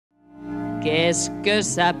Qu'est-ce que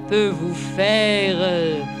ça peut vous faire?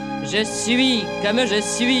 Je suis comme je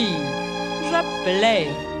suis. Je plais.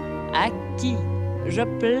 À qui je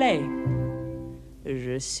plais?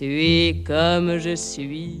 Je suis comme je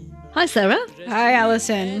suis. Hi, Sarah. Hi,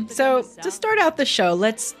 Alison. So, to start out the show,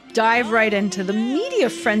 let's dive right into the media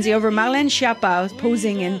frenzy over Marlène Schiappa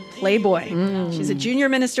posing in Playboy. She's a junior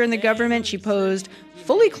minister in the government. She posed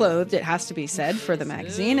fully clothed, it has to be said, for the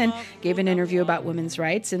magazine and gave an interview about women's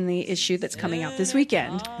rights in the issue that's coming out this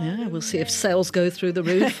weekend. Yeah, we'll see if sales go through the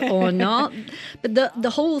roof or not. But the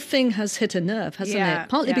whole thing has hit a nerve, hasn't it?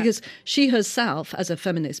 Partly because she herself, as a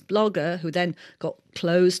feminist blogger who then got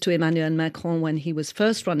close to Emmanuel Macron when he was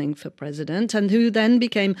first running for president and who then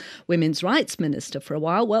became women's rights minister for a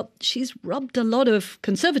while, well, she's rubbed a lot of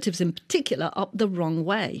conservatives in particular up the wrong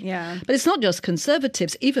way. Yeah. But it's not just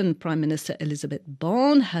conservatives. Even Prime Minister Elisabeth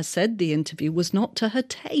Borne has said the interview was not to her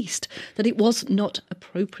taste, that it was not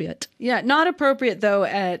appropriate. Yeah, not appropriate,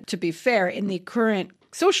 though, to be fair, in the current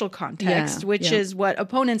social context, which is what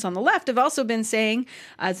opponents on the left have also been saying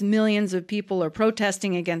as millions of people are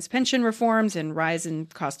protesting against pension reforms and rise in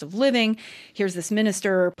cost of living. Here's this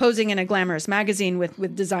minister posing in a glamorous magazine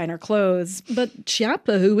with designer clothes. But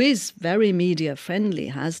Schiappa, who is very media friendly,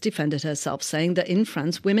 has defended herself, saying that in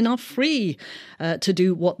France, women are free to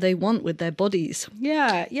do what they want with their bodies.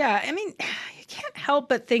 Yeah. I mean, can't help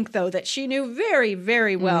but think, though, that she knew very,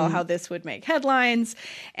 very well how this would make headlines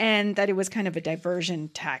and that it was kind of a diversion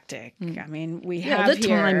tactic. I mean, we have the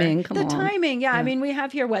timing. Come on. Timing. I mean, we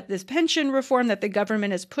have here this pension reform that the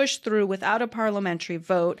government has pushed through without a parliamentary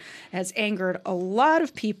vote has angered a lot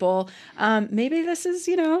of people. Maybe this is,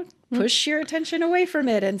 push your attention away from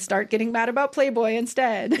it and start getting mad about Playboy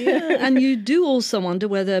instead. Yeah, and you do also wonder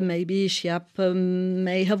whether maybe Schiappa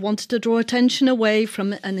may have wanted to draw attention away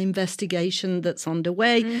from an investigation that's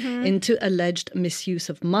underway into alleged misuse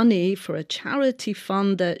of money for a charity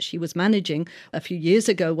fund that she was managing a few years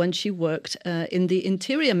ago when she worked in the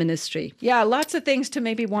Interior Ministry. Yeah, lots of things to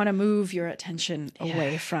maybe want to move your attention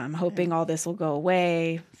away from, hoping all this will go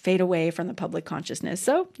away, fade away from the public consciousness.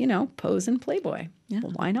 So, pose in Playboy. Yeah.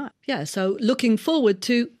 Well, why not? Yeah, so looking forward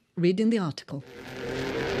to reading the article.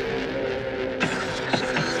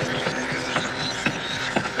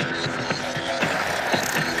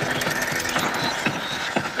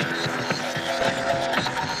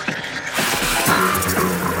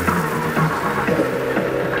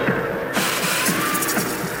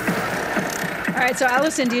 All right, so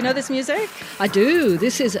Alison, do you know this music? I do.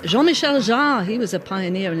 This is Jean-Michel Jarre. He was a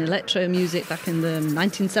pioneer in electro music back in the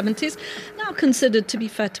 1970s. Now considered, to be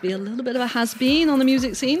fair, to be a little bit of a has-been on the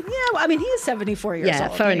music scene. Yeah, well, I mean, he is 74 years old. Yeah,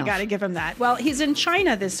 fair enough. You got to give him that. Well, he's in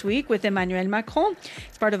China this week with Emmanuel Macron.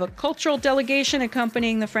 He's part of a cultural delegation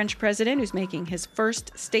accompanying the French president, who's making his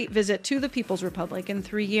first state visit to the People's Republic in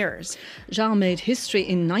 3 years. Jarre made history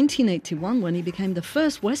in 1981 when he became the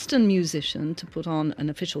first Western musician to put on an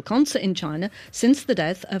official concert in China since the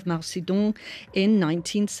death of Mao Zedong in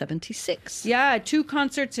 1976. Yeah, 2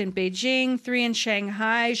 concerts in Beijing, 3 in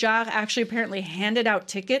Shanghai. Jarre actually apparently handed out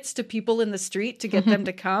tickets to people in the street to get them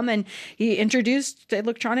to come. And he introduced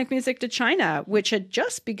electronic music to China, which had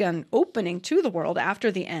just begun opening to the world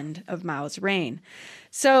after the end of Mao's reign.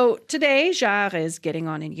 So today, Jarre is getting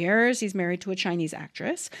on in years. He's married to a Chinese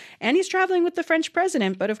actress, and he's traveling with the French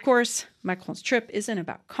president. But of course, Macron's trip isn't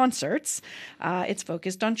about concerts. It's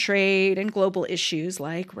focused on trade and global issues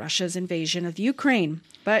like Russia's invasion of Ukraine.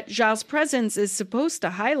 But Jarre's presence is supposed to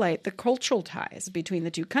highlight the cultural ties between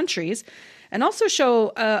the two countries and also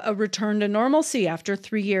show a return to normalcy after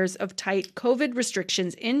 3 years of tight COVID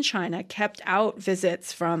restrictions in China kept out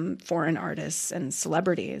visits from foreign artists and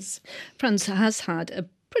celebrities. France has had a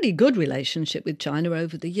pretty good relationship with China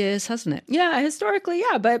over the years, hasn't it? Yeah, historically,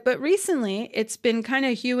 yeah. But recently, it's been kind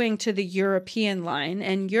of hewing to the European line,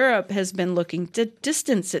 and Europe has been looking to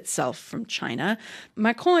distance itself from China.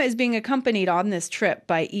 Macron is being accompanied on this trip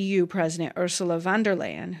by EU President Ursula von der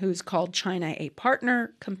Leyen, who's called China a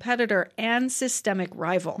partner, competitor, and systemic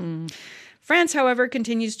rival. France, however,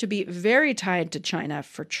 continues to be very tied to China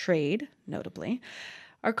for trade, notably.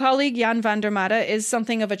 Our colleague Jan van der Made is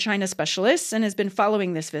something of a China specialist and has been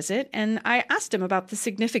following this visit, and I asked him about the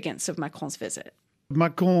significance of Macron's visit.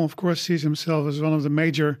 Macron, of course, sees himself as one of the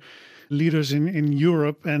major leaders in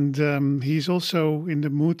Europe, and he's also in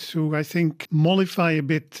the mood to, I think, mollify a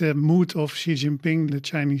bit the mood of Xi Jinping, the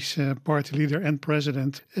Chinese party leader and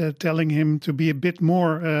president, telling him to be a bit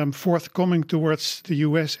more forthcoming towards the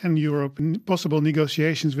US and Europe in possible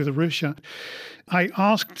negotiations with Russia. I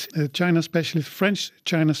asked French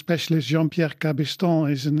China specialist Jean-Pierre Cabestan,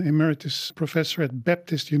 is an emeritus professor at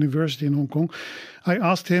Baptist University in Hong Kong. I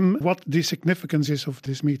asked him what the significance is of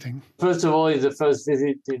this meeting. First of all, it's the first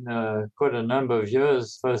visit in quite a number of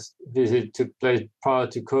years. First visit took place prior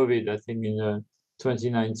to COVID, I think in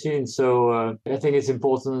 2019. So I think it's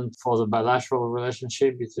important for the bilateral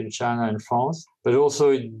relationship between China and France, but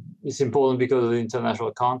also it's important because of the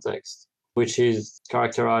international context, which is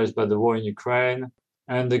characterized by the war in Ukraine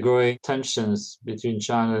and the growing tensions between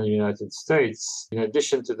China and the United States. In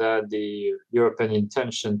addition to that, the European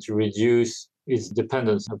intention to reduce its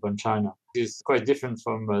dependence upon China is quite different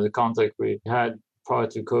from the context we had prior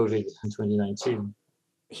to COVID in 2019.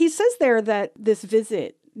 He says there that this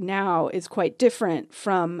visit now is quite different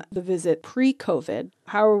from the visit pre-COVID.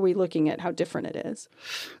 How are we looking at how different it is?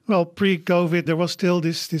 Well, pre-COVID, there was still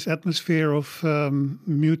this atmosphere of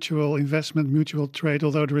mutual investment, mutual trade,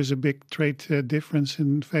 although there is a big trade difference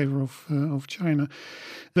in favor of China.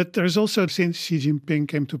 But there's also, since Xi Jinping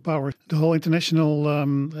came to power, the whole international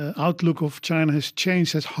outlook of China has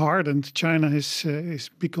changed, has hardened. China has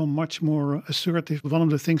become much more assertive. One of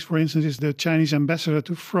the things, for instance, is the Chinese ambassador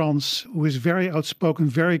to France, who is very outspoken,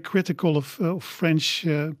 very critical of French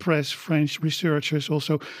press, French researchers.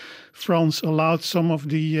 Also, France allowed some of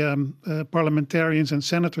the parliamentarians and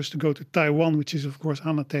senators to go to Taiwan, which is, of course,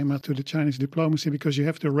 anathema to the Chinese diplomacy, because you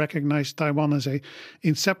have to recognize Taiwan as a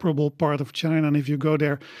inseparable part of China. And if you go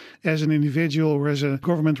there as an individual or as a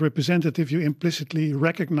government representative, you implicitly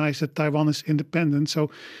recognize that Taiwan is independent. So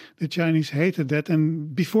the Chinese hated that.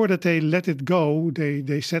 And before that, they let it go.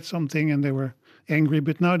 They said something and they were angry,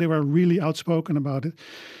 but now they were really outspoken about it.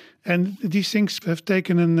 And these things have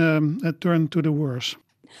taken a turn to the worse.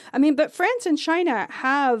 I mean, but France and China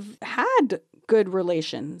have had good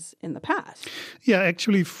relations in the past. Yeah,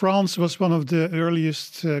 actually, France was one of the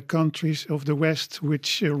earliest countries of the West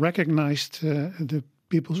which recognized the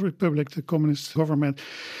People's Republic, the communist government.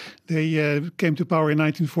 They came to power in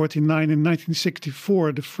 1949. In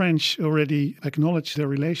 1964, the French already acknowledged their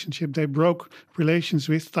relationship. They broke relations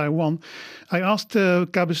with Taiwan. I asked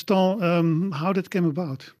Cabestan how that came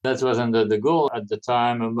about. That was under de Gaulle at the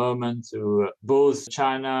time, a moment to both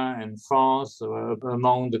China and France,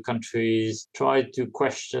 among the countries, tried to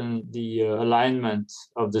question the alignment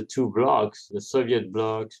of the two blocs, the Soviet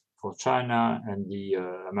bloc for China and the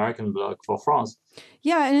American bloc for France.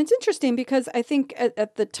 Yeah, and it's interesting because I think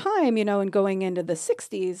at the time, and going into the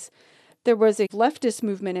 60s, there was a leftist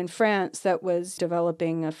movement in France that was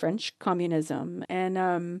developing a French communism.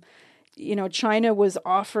 And, China was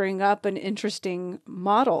offering up an interesting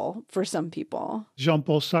model for some people.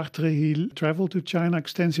 Jean-Paul Sartre, he traveled to China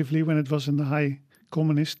extensively when it was in the high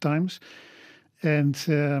communist times. And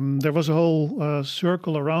there was a whole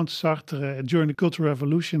circle around Sartre during the Cultural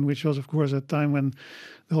Revolution, which was, of course, a time when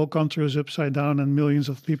the whole country was upside down and millions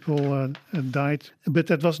of people died. But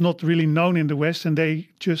that was not really known in the West, and they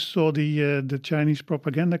just saw the Chinese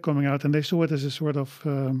propaganda coming out, and they saw it as a sort of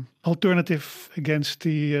alternative against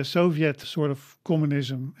the Soviet sort of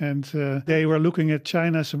communism. And they were looking at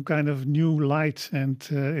China as some kind of new light, and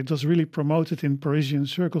it was really promoted in Parisian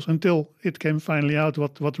circles until it came finally out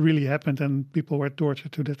what really happened, and people were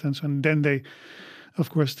tortured to that. And so and then they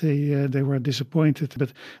were disappointed.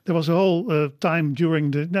 But there was a whole time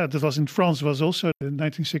during that was in France, was also in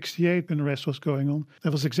 1968 when the rest was going on.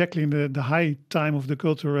 That was exactly in the high time of the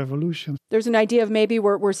Cultural Revolution. There's an idea of maybe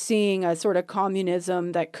we're seeing a sort of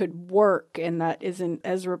communism that could work and that isn't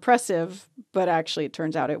as repressive, but actually it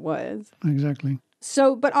turns out it was. Exactly.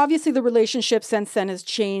 So, but obviously the relationship since then has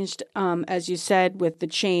changed, as you said, with the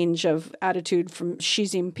change of attitude from Xi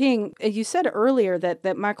Jinping. You said earlier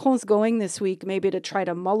that Macron's going this week maybe to try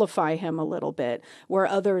to mollify him a little bit, where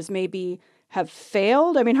others maybe have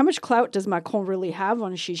failed? I mean, how much clout does Macron really have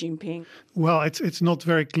on Xi Jinping? Well, it's not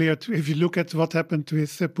very clear. If you look at what happened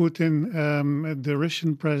with Putin, the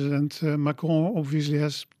Russian president, Macron obviously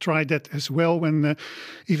has tried that as well. When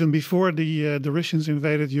even before the Russians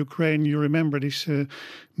invaded Ukraine, you remember these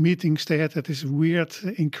meetings they had at this weird,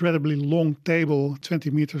 incredibly long table, 20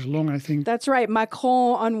 meters long, I think. That's right.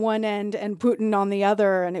 Macron on one end and Putin on the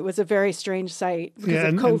other. And it was a very strange sight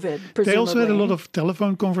because of COVID, presumably. They also had a lot of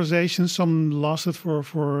telephone conversations. Some lasted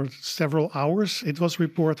for several hours, it was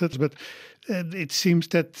reported. But it seems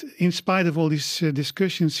that in spite of all these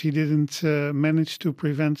discussions, he didn't manage to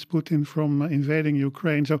prevent Putin from invading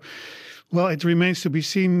Ukraine. So, well, it remains to be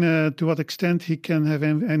seen to what extent he can have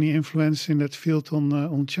any influence in that field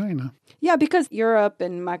on China. Yeah, because Europe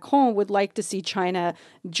and Macron would like to see China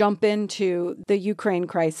jump into the Ukraine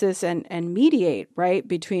crisis and mediate, right,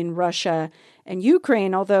 between Russia And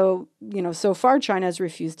Ukraine, although, so far China has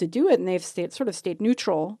refused to do it and they've stayed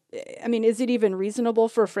neutral. I mean, is it even reasonable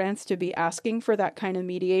for France to be asking for that kind of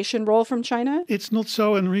mediation role from China? It's not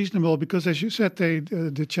so unreasonable because, as you said,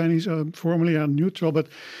 the Chinese formally are neutral, but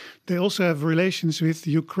they also have relations with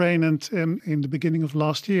Ukraine. And in the beginning of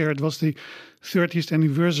last year, it was the 30th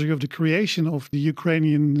anniversary of the creation of the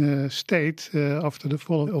Ukrainian state after the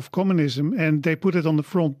fall of communism. And they put it on the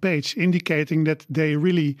front page, indicating that they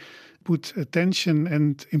really put attention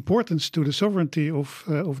and importance to the sovereignty of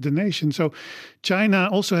the nation. So China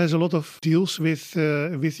also has a lot of deals with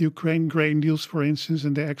Ukraine, grain deals, for instance,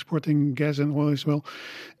 and they're exporting gas and oil as well.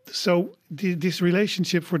 So this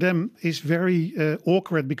relationship for them is very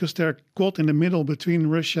awkward because they're caught in the middle between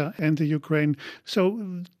Russia and the Ukraine.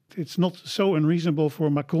 So it's not so unreasonable for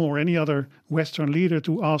Macron or any other Western leader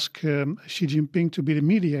to ask Xi Jinping to be the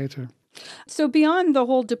mediator. So beyond the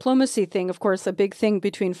whole diplomacy thing, of course, a big thing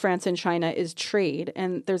between France and China is trade.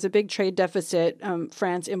 And there's a big trade deficit.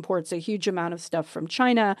 France imports a huge amount of stuff from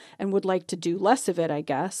China and would like to do less of it, I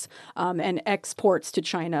guess, and exports to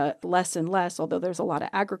China less and less, although there's a lot of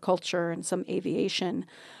agriculture and some aviation.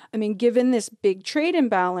 I mean, given this big trade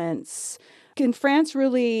imbalance, can France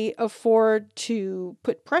really afford to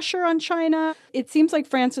put pressure on China? It seems like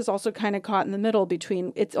France is also kind of caught in the middle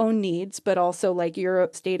between its own needs, but also like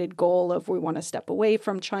Europe's stated goal of we want to step away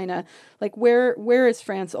from China. Like where is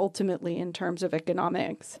France ultimately in terms of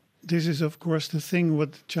economics? This is, of course, the thing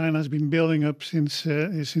what China has been building up since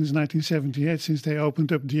 1978, since they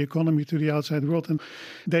opened up the economy to the outside world. And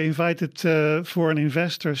they invited foreign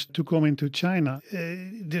investors to come into China.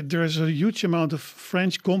 There is a huge amount of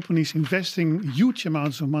French companies investing huge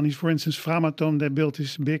amounts of money. For instance, Framatome, they built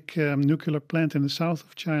this big nuclear plant in the south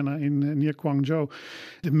of China, near Guangzhou.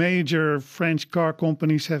 The major French car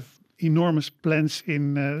companies have enormous plants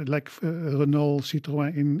in like Renault,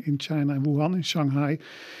 Citroën in China, in Wuhan, in Shanghai.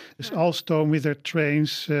 There's Alstom with their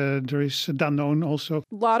trains. There is Danone also.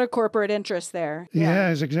 A lot of corporate interest there. Yeah.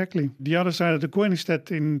 Yes, exactly. The other side of the coin is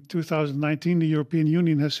that in 2019, the European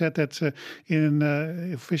Union has said that in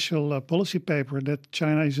an official policy paper that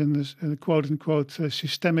China is a quote-unquote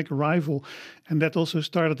systemic rival. And that also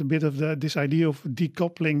started a bit of this idea of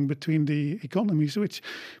decoupling between the economies, which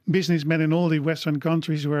businessmen in all the Western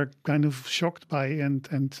countries were kind of shocked by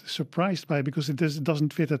and surprised by, because it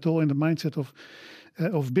doesn't fit at all in the mindset of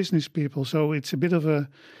business people. So it's a bit of a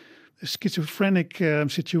schizophrenic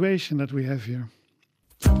situation that we have here.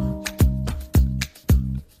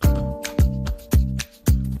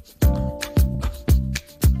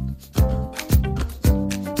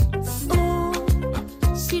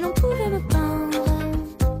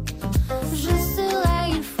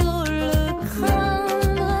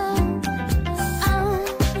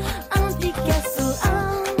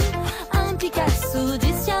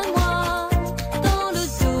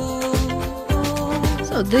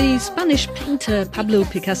 The Spanish painter Pablo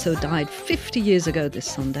Picasso died 50 years ago this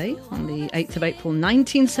Sunday, on the 8th of April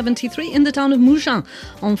 1973, in the town of Mougins,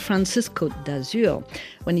 on France's Côte d'Azur.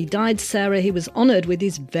 When he died, Sarah, he was honoured with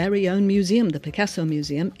his very own museum, the Picasso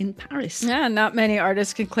Museum in Paris. Yeah, not many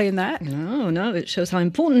artists can claim that. No, it shows how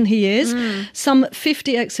important he is. Some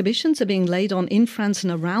 50 exhibitions are being laid on in France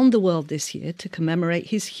and around the world this year to commemorate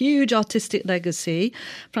his huge artistic legacy.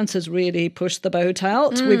 France has really pushed the boat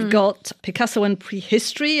out. We've got Picasso and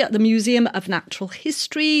Prehistory at the Museum of Natural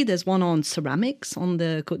History. There's one on ceramics on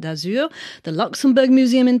the Côte d'Azur. The Luxembourg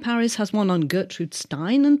Museum in Paris has one on Gertrude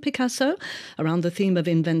Stein and Picasso, around the theme of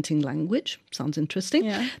inventing language. Sounds interesting.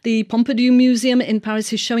 Yeah. The Pompidou Museum in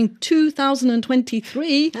Paris is showing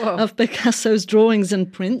 2023 of Picasso's drawings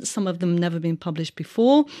and prints, some of them never been published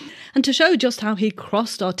before. And to show just how he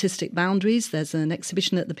crossed artistic boundaries, there's an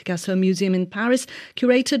exhibition at the Picasso Museum in Paris,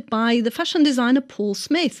 curated by the fashion designer Paul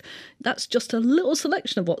Smith. That's just a little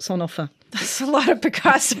selection of what's on offer. That's a lot of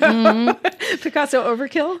Picasso. Picasso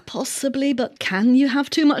overkill? Possibly, but can you have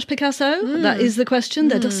too much Picasso? That is the question.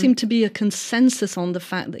 There does seem to be a consensus on the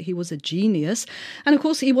fact that he was a genius. And of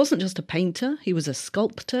course, he wasn't just a painter. He was a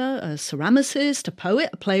sculptor, a ceramicist, a poet,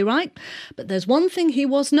 a playwright. But there's one thing he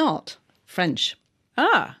was not: French.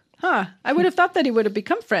 I would have thought that he would have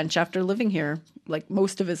become French after living here like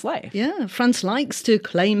most of his life. Yeah, France likes to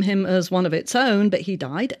claim him as one of its own, but he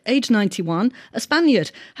died, age 91, a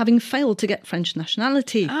Spaniard, having failed to get French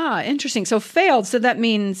nationality. Interesting. So failed. So that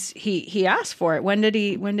means he asked for it. When did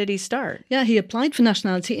he start? Yeah, he applied for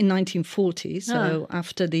nationality in 1940, so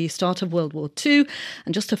after the start of World War II,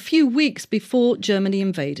 and just a few weeks before Germany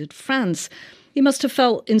invaded France. He must have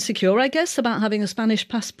felt insecure, I guess, about having a Spanish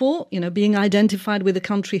passport, being identified with a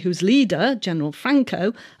country whose leader, General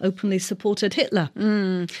Franco, openly supported Hitler.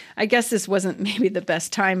 I guess this wasn't maybe the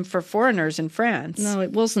best time for foreigners in France. No,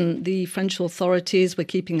 it wasn't. The French authorities were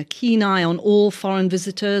keeping a keen eye on all foreign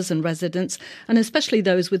visitors and residents, and especially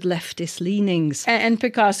those with leftist leanings. And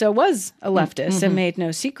Picasso was a leftist and made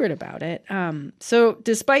no secret about it. So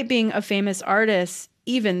despite being a famous artist,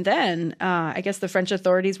 even then, I guess the French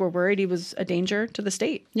authorities were worried he was a danger to the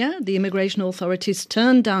state. Yeah, the immigration authorities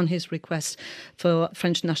turned down his request for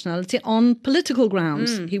French nationality on political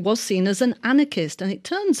grounds. He was seen as an anarchist, and it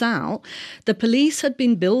turns out the police had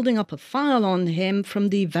been building up a file on him from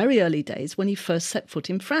the very early days when he first set foot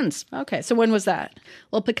in France. Okay, so when was that?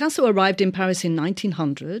 Well, Picasso arrived in Paris in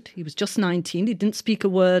 1900. He was just 19. He didn't speak a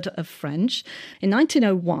word of French. In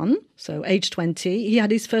 1901, so age 20, he had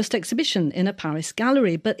his first exhibition in a Paris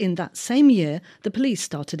gallery, but in that same year, the police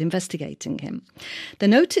started investigating him. They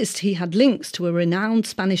noticed he had links to a renowned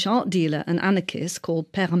Spanish art dealer and anarchist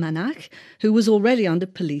called Père Manac, who was already under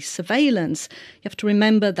police surveillance. You have to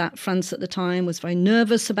remember that France at the time was very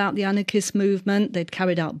nervous about the anarchist movement. They'd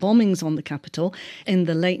carried out bombings on the capital in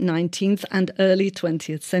the late 19th and early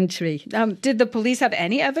 20th century. Did the police have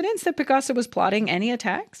any evidence that Picasso was plotting any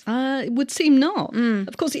attacks? It would seem not.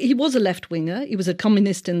 Of course, he was a left-winger. He was a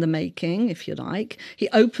communist in the making, if you like. He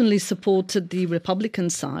openly supported the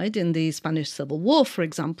Republican side in the Spanish Civil War, for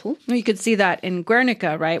example. Well, you could see that in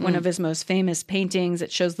Guernica, right? One of his most famous paintings.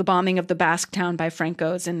 It shows the bombing of the Basque town by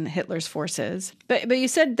Franco's and Hitler's forces. But you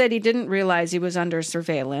said that he didn't realize he was under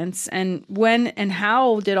surveillance. And when and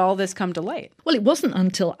how did all this come to light? Well, it wasn't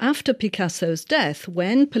until after Picasso's death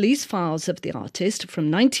when police files of the artist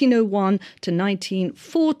from 1901 to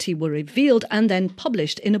 1940 were revealed and then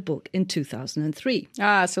published in a book in 2003.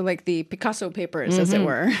 So like the Picasso Papers, as it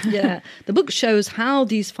were. Yeah. The book shows how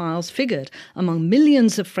these files figured among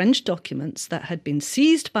millions of French documents that had been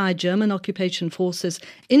seized by German occupation forces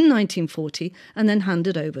in 1940 and then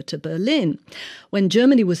handed over to Berlin. When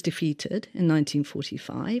Germany was defeated in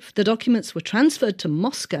 1945, the documents were transferred to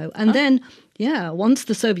Moscow and then once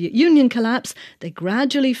the Soviet Union collapsed, they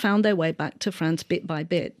gradually found their way back to France bit by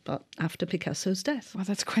bit, but after Picasso's death. Well,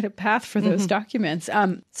 that's quite a path for those documents.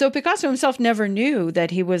 So Picasso himself never knew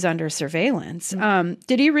that he was under surveillance.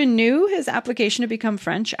 Did he renew his application to become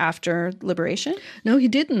French after liberation? No, he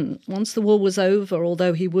didn't. Once the war was over,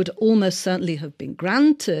 although he would almost certainly have been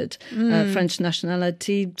granted French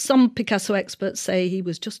nationality, some Picasso experts say he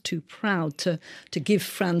was just too proud to give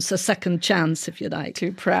France a second chance, if you like.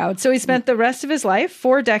 Too proud. So he spent the rest of his life,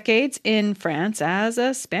 4 decades, in France as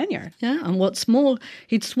a Spaniard. Yeah, and what's more,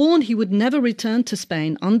 he'd sworn he would never return to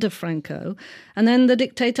Spain under Franco, and then the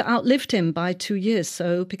dictator outlived him by 2 years,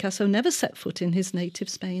 so Picasso never set foot in his native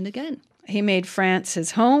Spain again. He made France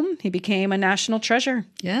his home. He became a national treasure.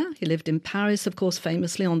 Yeah, he lived in Paris, of course,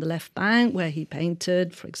 famously on the left bank, where he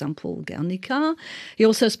painted, for example, Guernica. He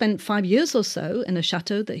also spent 5 years or so in a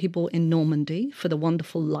chateau that he bought in Normandy for the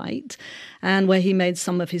wonderful light, and where he made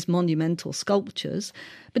some of his monumental sculptures.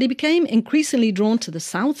 But he became increasingly drawn to the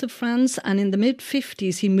south of France, and in the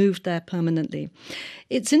mid-50s he moved there permanently.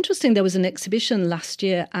 It's interesting, there was an exhibition last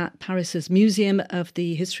year at Paris's Museum of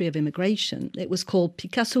the History of Immigration. It was called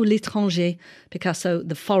Picasso l'étranger, Picasso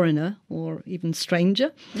the foreigner, or even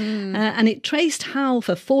stranger. And it traced how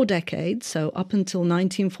for 4 decades, so up until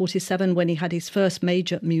 1947 when he had his first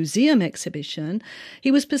major museum exhibition,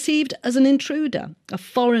 he was perceived as an intruder, a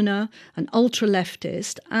foreigner, an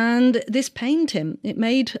ultra-leftist, and this pained him. It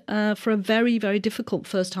made for a very, very difficult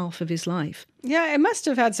first half of his life. Yeah, it must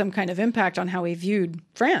have had some kind of impact on how he viewed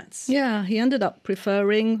France. Yeah, he ended up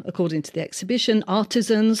preferring, according to the exhibition,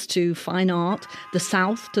 artisans to fine art, the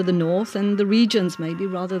south to the north, and the regions maybe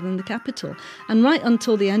rather than the capital. And right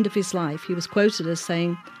until the end of his life, he was quoted as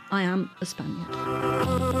saying, "I am a Spaniard."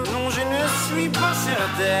 Non, je ne suis pas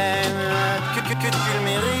certaine que tu le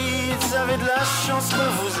mérites. Ça avait de la chance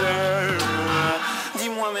qu'on vous aime.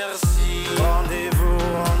 Dis-moi merci. Rendez-vous,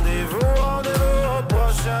 rendez-vous, rendez-vous au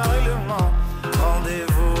prochain règlement.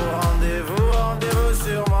 Rendez-vous, rendez-vous, rendez-vous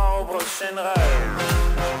sûrement au prochain rêve.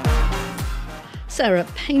 Sarah,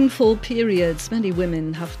 painful periods. Many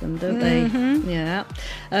women have them, don't they? Yeah.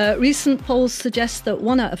 Recent polls suggest that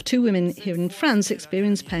 1 out of 2 women here in France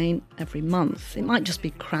experience pain every month. It might just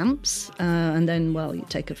be cramps, and then, well, you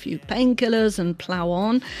take a few painkillers and plough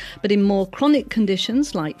on. But in more chronic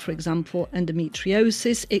conditions, like, for example,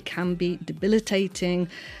 endometriosis, it can be debilitating.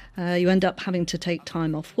 You end up having to take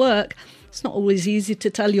time off work. It's not always easy to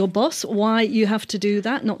tell your boss why you have to do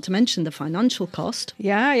that, not to mention the financial cost.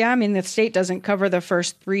 Yeah. I mean, the state doesn't cover the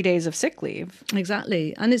first 3 days of sick leave.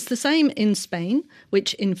 Exactly. And it's the same in Spain,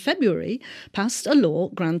 which in February passed a law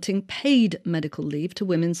granting paid medical leave to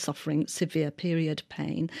women suffering severe period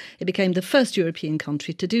pain. It became the first European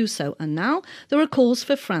country to do so. And now there are calls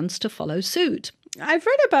for France to follow suit. I've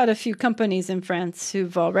read about a few companies in France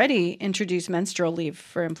who've already introduced menstrual leave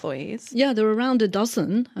for employees. Yeah, there are around a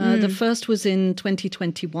dozen. The first was in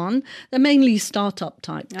 2021. They're mainly startup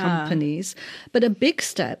type companies. But a big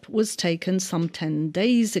step was taken some 10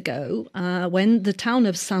 days ago when the town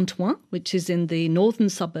of Saint-Ouen, which is in the northern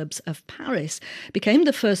suburbs of Paris, became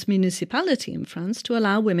the first municipality in France to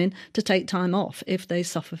allow women to take time off if they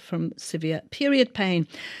suffer from severe period pain.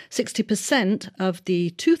 60% of the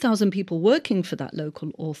 2,000 people working for that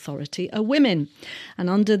local authority are women. And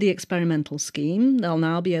under the experimental scheme, they'll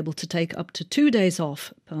now be able to take up to 2 days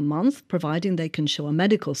off per month, providing they can show a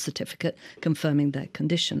medical certificate confirming their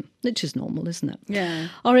condition, which is normal, isn't it? Yeah.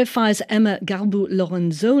 RFI's Emma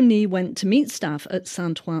Garbu-Lorenzoni went to meet staff at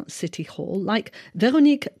Saint-Ouen City Hall, like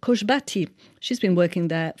Véronique Kojbati. She's been working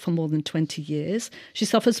there for more than 20 years. She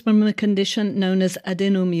suffers from a condition known as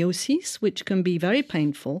adenomyosis, which can be very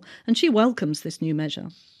painful, and she welcomes this new measure.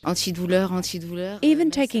 Even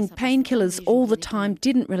taking painkillers all the time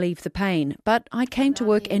didn't relieve the pain, but I came to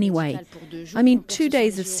work anyway. I mean, 2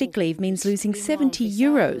 days of sick leave means losing 70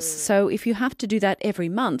 euros, so if you have to do that every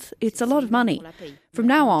month, it's a lot of money. From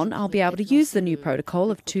now on, I'll be able to use the new protocol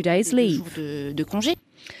of 2 days leave.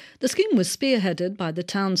 The scheme was spearheaded by the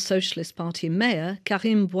town's Socialist Party mayor,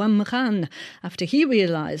 Karim Bouamran, after he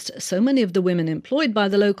realised so many of the women employed by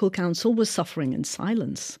the local council were suffering in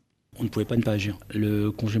silence. We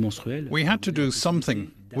had to do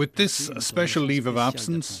something. With this special leave of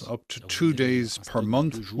absence, up to 2 days per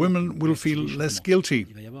month, women will feel less guilty.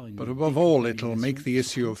 But above all, it'll make the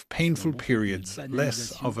issue of painful periods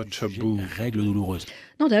less of a taboo.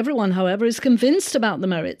 Not everyone, however, is convinced about the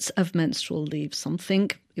merits of menstrual leave. Some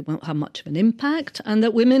think it won't have much of an impact and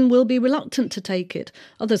that women will be reluctant to take it.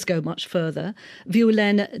 Others go much further.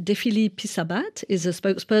 Violaine Defili-Pissabat is a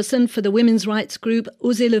spokesperson for the women's rights group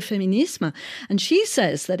Osez le Féminisme, and she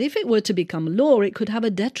says that if it were to become law, it could have a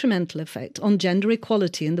detrimental effect on gender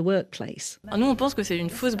equality in the workplace.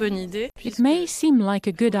 It may seem like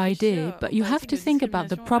a good idea, but you have to think about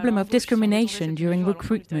the problem of discrimination during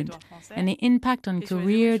recruitment and the impact on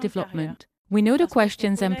career development. We know the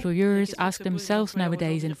questions employers ask themselves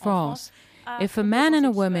nowadays in France. If a man and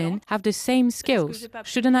a woman have the same skills,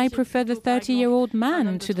 shouldn't I prefer the 30-year-old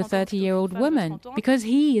man to the 30-year-old woman? Because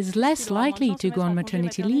he is less likely to go on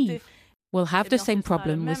maternity leave. We'll have the same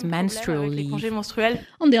problem with menstrual leave.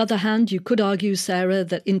 On the other hand, you could argue, Sarah,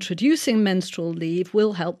 that introducing menstrual leave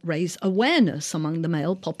will help raise awareness among the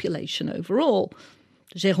male population overall.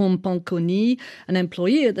 Jérôme Panconi, an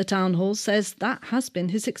employee at the town hall, says that has been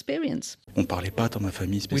his experience. We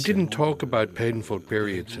didn't talk about painful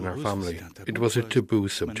periods in our family. It was a taboo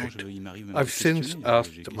subject. I've since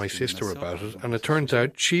asked my sister about it, and it turns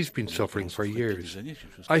out she's been suffering for years.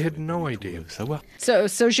 I had no idea. So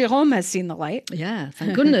Jérôme has seen the light. Yeah,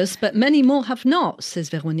 thank goodness, but many more have not, says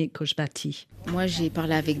Véronique Kojbati.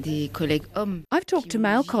 I've talked to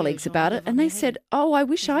male colleagues about it, and they said, "Oh, I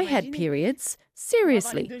wish I had periods."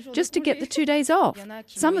 Seriously, just to get the 2 days off.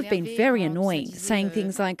 Some have been very annoying, saying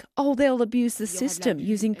things like, "Oh, they'll abuse the system,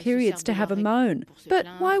 using periods to have a moan." But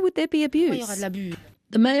why would there be abuse?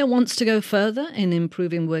 The mayor wants to go further in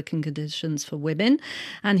improving working conditions for women,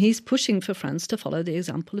 and he's pushing for France to follow the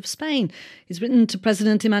example of Spain. He's written to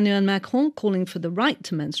President Emmanuel Macron calling for the right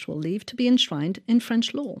to menstrual leave to be enshrined in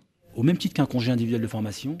French law.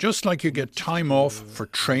 Just like you get time off for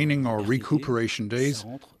training or recuperation days,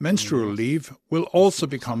 menstrual leave will also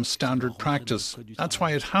become standard practice. That's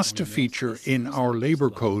why it has to feature in our labour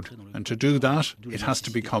code, and to do that, it has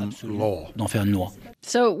to become law.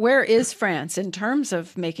 So where is France in terms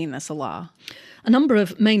of making this a law? A number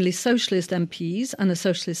of mainly socialist MPs and a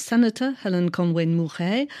socialist senator, Hélène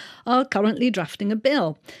Conway-Mouret, are currently drafting a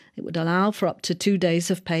bill. It would allow for up to 2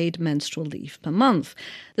 days of paid menstrual leave per month.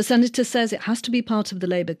 The senator says it has to be part of the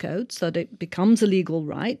labour code so that it becomes a legal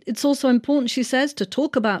right. It's also important, she says, to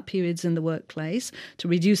talk about periods in the workplace, to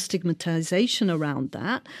reduce stigmatisation around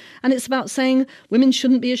that. And it's about saying women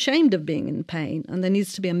shouldn't be ashamed of being in pain, and there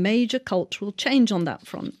needs to be a major cultural change on that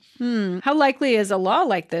front. How likely is a law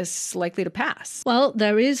like this likely to pass? Well,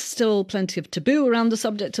 there is still plenty of taboo around the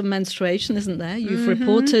subject of menstruation, isn't there? You've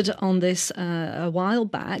reported on this a while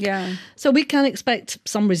back. Yeah. So we can expect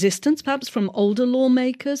some resistance, perhaps from older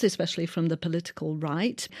lawmakers, especially from the political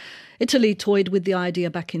right. Italy toyed with the idea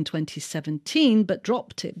back in 2017, but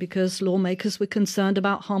dropped it because lawmakers were concerned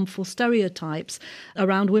about harmful stereotypes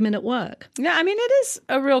around women at work. Yeah, I mean, it is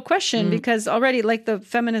a real question because already, like the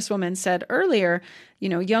feminist woman said earlier,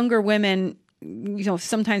 younger women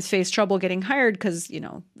sometimes face trouble getting hired because,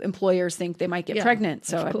 employers think they might get pregnant.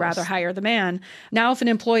 So I'd rather hire the man. Now, if an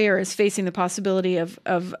employer is facing the possibility of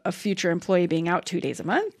a future employee being out 2 days a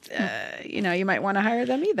month, you might want to hire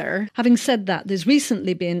them either. Having said that, there's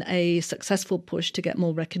recently been a successful push to get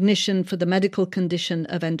more recognition for the medical condition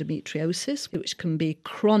of endometriosis, which can be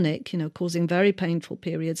chronic, causing very painful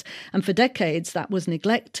periods. And for decades, that was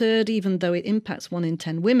neglected, even though it impacts 1 in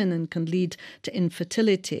 10 women and can lead to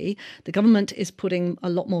infertility. The government is putting a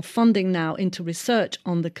lot more funding now into research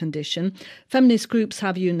on the condition. Feminist groups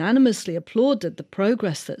have unanimously applauded the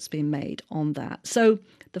progress that's been made on that. So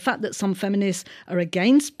the fact that some feminists are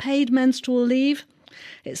against paid menstrual leave,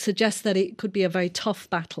 it suggests that it could be a very tough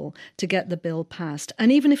battle to get the bill passed.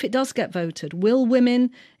 And even if it does get voted, will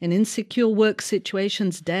women in insecure work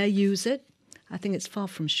situations dare use it? I think it's far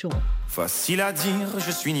from sure. Facile à dire,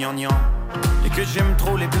 je suis gnangnan et que j'aime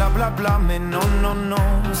trop les blablabla, mais non, non, non,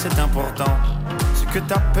 c'est important. Ce que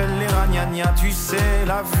t'appelles les ragnagnas, tu sais,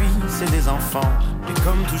 la vie, c'est des enfants. Et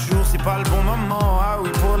comme toujours, c'est pas le bon moment. Ah oui,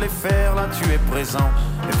 pour les faire, là, tu es présent.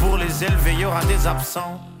 Mais pour les élever, il y aura des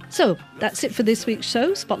absents. So that's it for this week's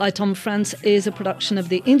show. Spotlight on France is a production of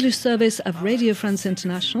the English service of Radio France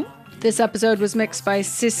International. This episode was mixed by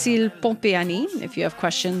Cécile Pompeani. If you have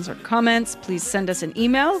questions or comments, please send us an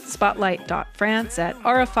email,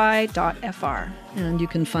 spotlight.france@rfi.fr. And you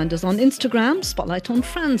can find us on Instagram, Spotlight on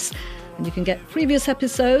France. And you can get previous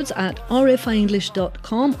episodes at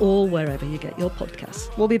rfienglish.com or wherever you get your podcasts.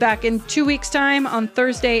 We'll be back in 2 weeks' time on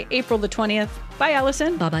Thursday, April the 20th. Bye,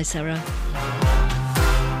 Alison. Bye-bye, Sarah.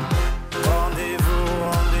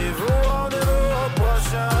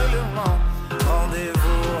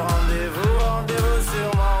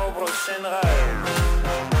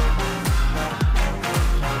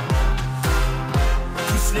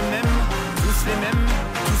 Tous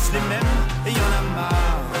les mêmes, et y en a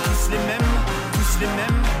marre. Tous les mêmes,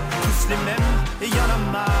 et y en a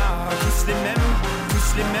marre. Tous les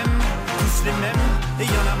mêmes, et y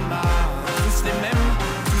en a marre. Tous les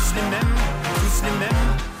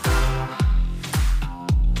mêmes,